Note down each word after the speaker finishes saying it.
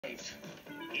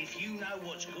If you know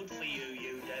what's good for you,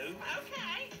 you do.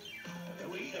 Okay.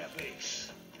 Now eat a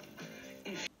piece.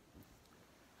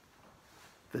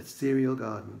 The Cereal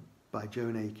Garden by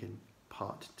Joan Aiken,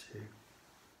 Part 2.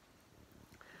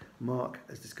 Mark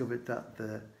has discovered that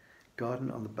the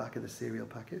garden on the back of the cereal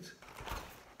packet,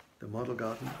 the model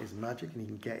garden, is magic and he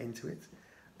can get into it.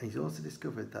 And he's also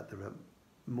discovered that there are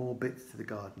more bits to the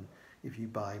garden if you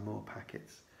buy more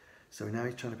packets. So now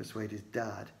he's trying to persuade his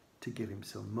dad to give him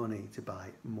some money to buy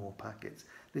more packets.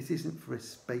 This isn't for a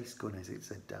space gun, is it?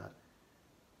 Said Dad.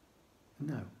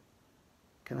 No.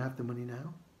 Can I have the money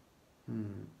now?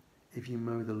 If you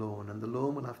mow the lawn, and the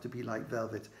lawn will have to be like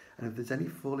velvet, and if there's any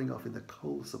falling off in the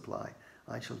coal supply,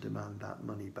 I shall demand that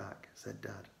money back, said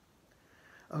Dad.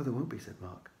 Oh, there won't be, said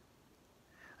Mark.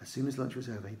 As soon as lunch was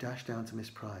over, he dashed down to Miss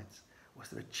Pride's. Was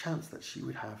there a chance that she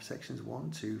would have sections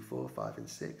 1, 2, 4, 5 and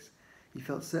 6? He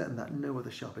felt certain that no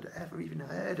other shop had ever even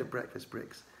heard of breakfast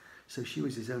bricks, so she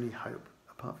was his only hope,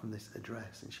 apart from this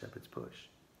address in Shepherd's Bush.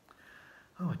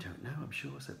 Oh, I don't know, I'm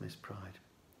sure, said Miss Pride.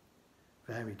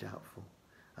 Very doubtful,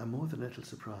 and more than a little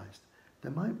surprised.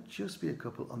 There might just be a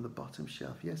couple on the bottom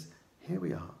shelf. Yes, here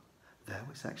we are. There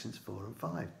were sections 4 and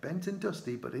 5, bent and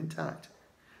dusty, but intact.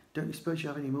 Don't you suppose you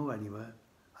have any more anywhere?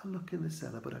 I'll look in the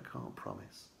cellar, but I can't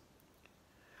promise.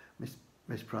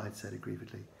 Miss Pride said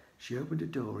aggrievedly. She opened a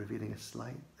door, revealing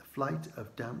a flight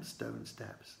of damp stone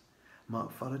steps.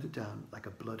 Mark followed her down like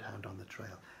a bloodhound on the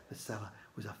trail. The cellar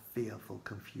was a fearful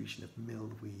confusion of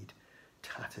milled weed,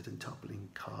 tattered and toppling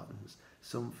cartons,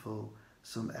 some full,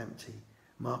 some empty.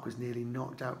 Mark was nearly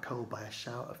knocked out cold by a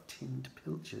shower of tinned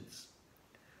pilchards,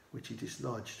 which he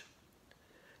dislodged.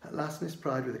 At last Miss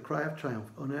Pride, with a cry of triumph,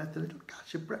 unearthed a little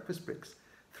cache of breakfast bricks,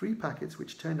 3 packets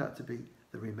which turned out to be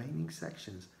the remaining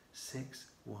sections, 6,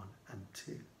 1 and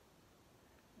 2.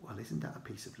 Well, isn't that a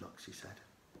piece of luck, she said,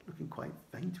 looking quite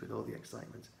faint with all the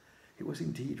excitement. It was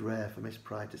indeed rare for Miss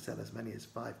Pride to sell as many as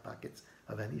 5 packets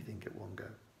of anything at one go.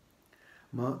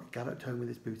 Mark galloped home with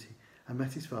his booty and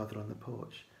met his father on the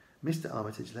porch. Mr.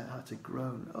 Armitage let out a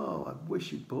groan. Oh, I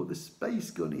wish you'd bought the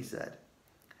space gun, he said.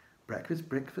 Breakfast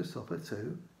brick for supper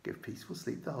too. Give peaceful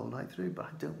sleep the whole night through. But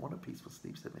I don't want a peaceful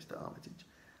sleep, said Mr. Armitage.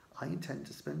 I intend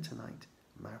to spend tonight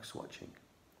mouse watching.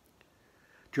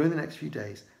 During the next few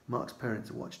days, Mark's parents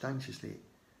watched anxiously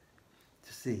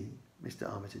to see,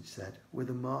 Mr. Armitage said,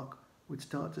 whether Mark would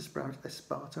start to sprout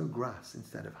esparto grass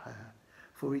instead of hair,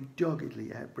 for he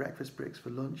doggedly ate breakfast bricks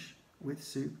for lunch, with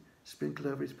soup, sprinkled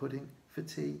over his pudding, for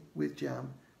tea, with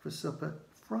jam, for supper,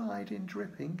 fried in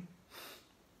dripping.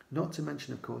 Not to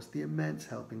mention, of course, the immense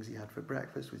helpings he had for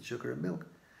breakfast with sugar and milk.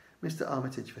 Mr.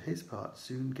 Armitage, for his part,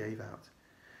 soon gave out.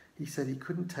 He said he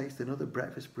couldn't taste another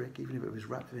breakfast brick even if it was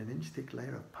wrapped in an inch-thick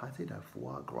layer of pâté de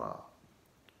foie gras.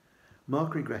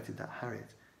 Mark regretted that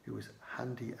Harriet, who was a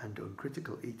handy and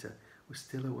uncritical eater, was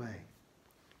still away,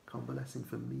 convalescing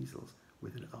from measles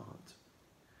with an aunt.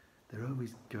 They're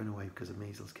always going away because of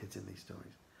measles, kids, in these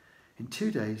stories. In 2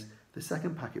 days, the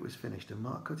second packet was finished, and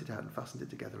Mark cut it out and fastened it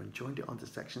together and joined it onto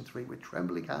section 3 with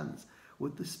trembling hands.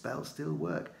 Would the spell still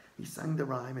work? He sang the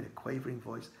rhyme in a quavering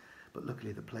voice, but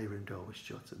luckily the playroom door was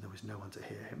shut and there was no one to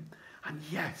hear him. And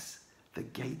yes, the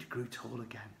gate grew tall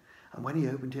again, and when he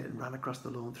opened it and ran across the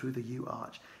lawn through the yew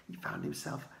arch, he found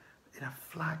himself in a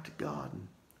flagged garden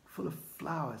full of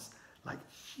flowers like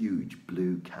huge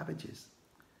blue cabbages.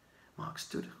 Mark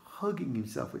stood hugging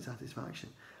himself with satisfaction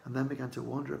and then began to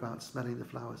wander about smelling the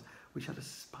flowers, which had a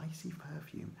spicy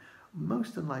perfume,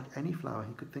 most unlike any flower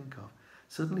he could think of.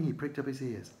 Suddenly he pricked up his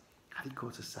ears. Had he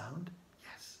caught a sound?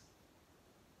 Yes.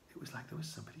 It was like there was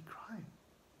somebody crying.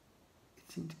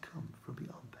 It seemed to come from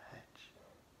beyond the hedge.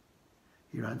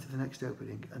 He ran to the next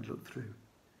opening and looked through.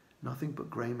 Nothing but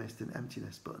grey mist and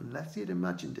emptiness, but unless he had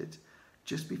imagined it,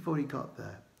 just before he got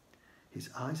there, his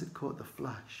eyes had caught the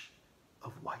flash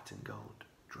of white and gold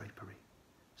drapery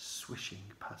swishing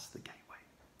past the gateway.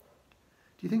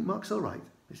 Do you think Mark's all right?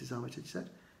 Mrs. Armitage said.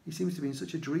 He seems to be in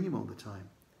such a dream all the time.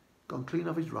 Gone clean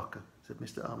off his rocker, said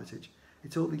Mr. Armitage.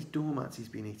 It's all these doormats he's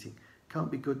been eating.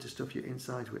 Can't be good to stuff your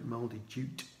insides with mouldy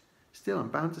jute. Still, I'm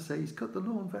bound to say he's cut the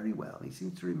lawn very well. He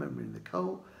seems to remember in the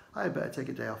coal. I had better take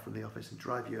a day off from the office and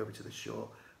drive you over to the shore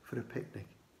for a picnic.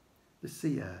 The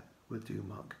sea air will do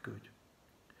Mark good.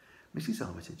 Mrs.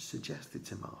 Armitage suggested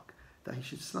to Mark that he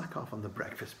should slack off on the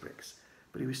breakfast bricks,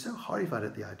 but he was so horrified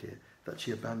at the idea that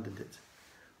she abandoned it.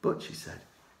 But, she said,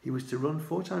 he was to run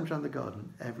 4 times round the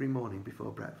garden every morning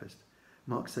before breakfast.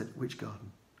 Mark said, which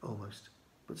garden? Almost,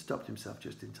 but stopped himself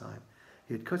just in time.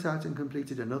 He had cut out and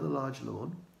completed another large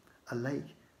lawn, a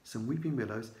lake, some weeping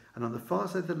willows, and on the far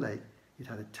side of the lake he'd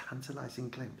had a tantalising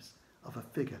glimpse of a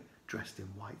figure dressed in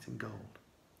white and gold.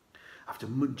 After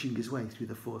munching his way through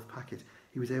the fourth packet,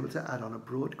 he was able to add on a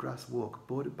broad grass walk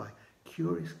bordered by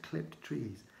curious clipped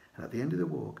trees, and at the end of the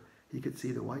walk he could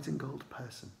see the white and gold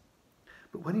person.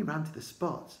 But when he ran to the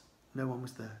spot, no one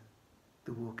was there.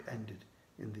 The walk ended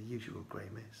in the usual grey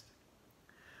mist.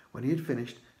 When he had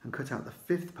finished and cut out the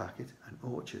fifth packet, an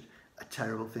orchard, a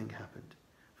terrible thing happened.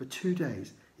 For 2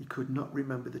 days he could not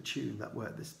remember the tune that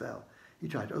worked the spell. He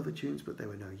tried other tunes, but they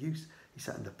were no use. He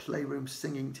sat in the playroom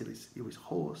singing till he was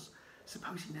hoarse.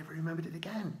 Suppose he never remembered it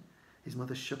again? His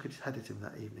mother shook his head at him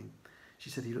that evening.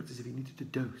 She said he looked as if he needed a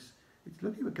dose. It's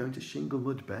lucky we're going to Shingle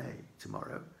Mud Bay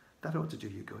tomorrow. That ought to do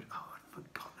you good. Oh, I'd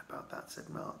forgotten about that, said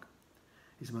Mark.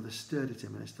 His mother stared at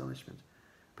him in astonishment.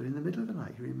 But in the middle of the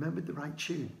night he remembered the right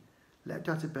tune, leapt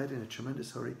out of bed in a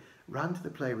tremendous hurry, ran to the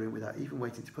playroom without even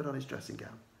waiting to put on his dressing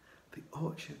gown. The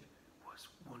orchard was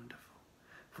wonderful,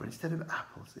 for instead of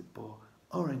apples it bore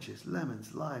oranges,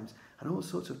 lemons, limes, and all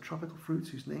sorts of tropical fruits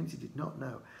whose names he did not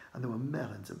know, and there were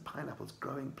melons and pineapples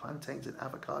growing, plantains and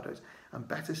avocados, and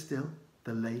better still,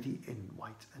 the lady in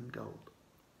white and gold.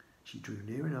 She drew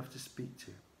near enough to speak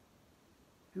to.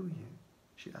 "Who are you?"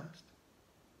 she asked,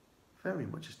 very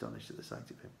much astonished at the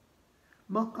sight of him.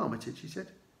 "Mark Armitage," he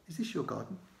said. "Is this your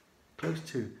garden?" Close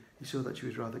to, he saw that she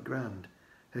was rather grand.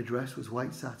 Her dress was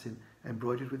white satin,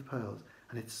 embroidered with pearls,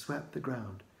 and it swept the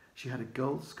ground. She had a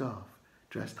gold scarf,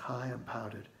 dressed high and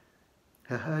powdered.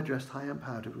 Her hair, dressed high and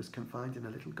powdered, was confined in a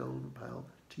little golden pearl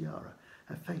tiara.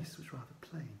 Her face was rather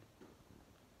plain,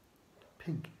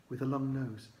 pink, with a long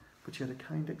nose, but she had a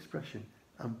kind expression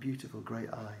and beautiful grey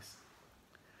eyes.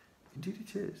 "Indeed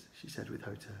it is," she said with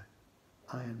hauteur.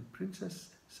 "I am Princess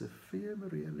Sophia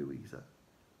Maria Louisa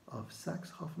of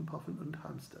Saxe-Hoffen-Poffen und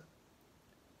Hamster.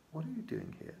 What are you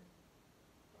doing here?"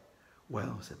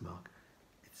 "Well," said Mark,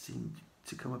 "it seemed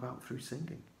to come about through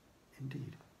singing."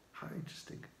 "Indeed, how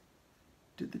interesting.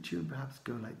 Did the tune perhaps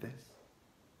go like this?"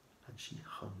 And she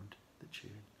hummed the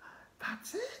tune.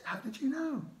 "That's it! How did you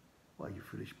know?" "Why, you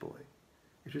foolish boy.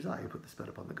 It was I who put the spell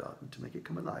upon the garden to make it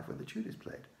come alive when the tune is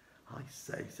played." "I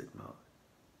say," said Mark,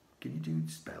 "can you do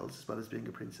spells as well as being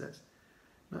a princess?"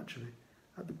 "Naturally.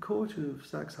 At the court of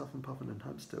Saxe-Hoffen-Poffen and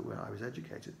Hamster, where I was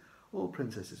educated, all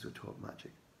princesses were taught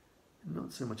magic.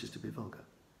 Not so much as to be vulgar,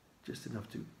 just enough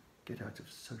to get out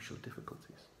of social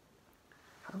difficulties."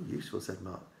 "How useful," said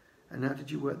Mark. "And how did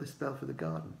you work the spell for the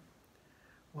garden?"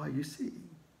 "Why, you see..."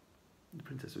 The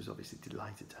princess was obviously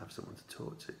delighted to have someone to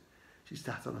talk to. She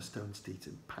sat on a stone seat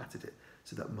and patted it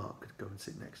so that Mark could go and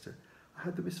sit next to her. "I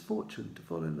had the misfortune to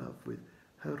fall in love with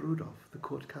Herr Rudolph, the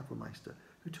court kapellmeister,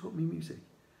 who taught me music.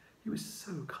 He was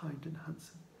so kind and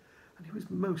handsome, and he was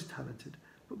most talented,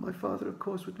 but my father, of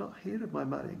course, would not hear of my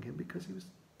marrying him because he was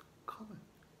common,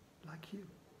 like you."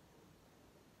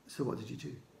 "So what did you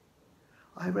do?"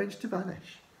 "I arranged to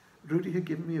vanish. Rudy had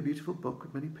given me a beautiful book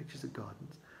with many pictures of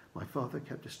gardens. My father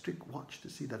kept a strict watch to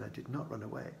see that I did not run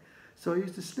away, so I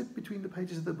used to slip between the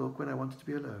pages of the book when I wanted to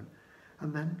be alone,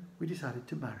 and then we decided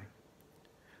to marry.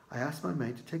 I asked my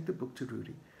maid to take the book to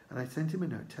Rudy, and I sent him a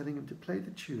note telling him to play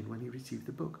the tune when he received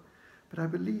the book. But I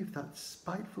believe that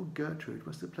spiteful Gertrude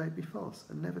must have played me false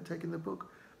and never taken the book,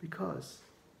 because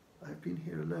I have been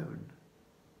here alone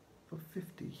for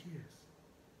 50 years,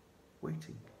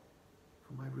 waiting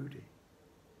for my Rudy,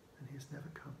 and he has never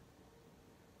come.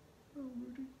 Oh,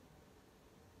 Rudy,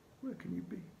 where can you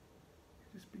be?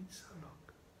 It has been so long."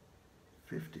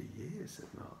 50 years,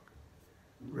 said Mark,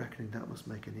 reckoning that must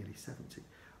make her nearly 70.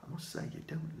 "I must say you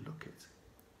don't look it."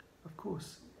 "Of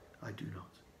course I do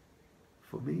not.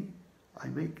 For me, I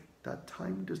make that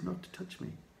time does not touch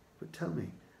me. But tell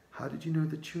me, how did you know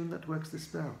the tune that works the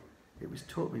spell? It was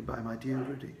taught me by my dear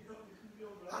Rudy."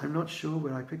 "I'm not sure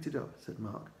where I picked it up," said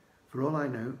Mark. "For all I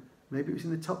know, maybe it was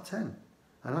in the top 10.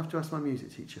 I'll have to ask my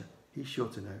music teacher. He's sure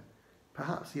to know.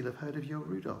 Perhaps he'll have heard of your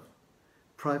Rudolph."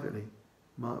 Privately,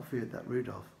 Mark feared that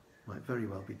Rudolph might very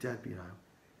well be dead by now,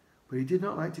 but he did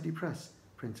not like to depress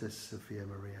Princess Sophia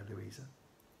Maria Louisa.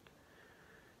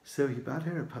 So he bade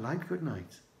her a polite good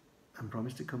night and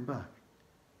promised to come back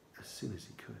as soon as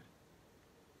he could.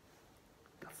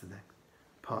 That's the next.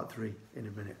 Part 3 in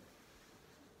a minute.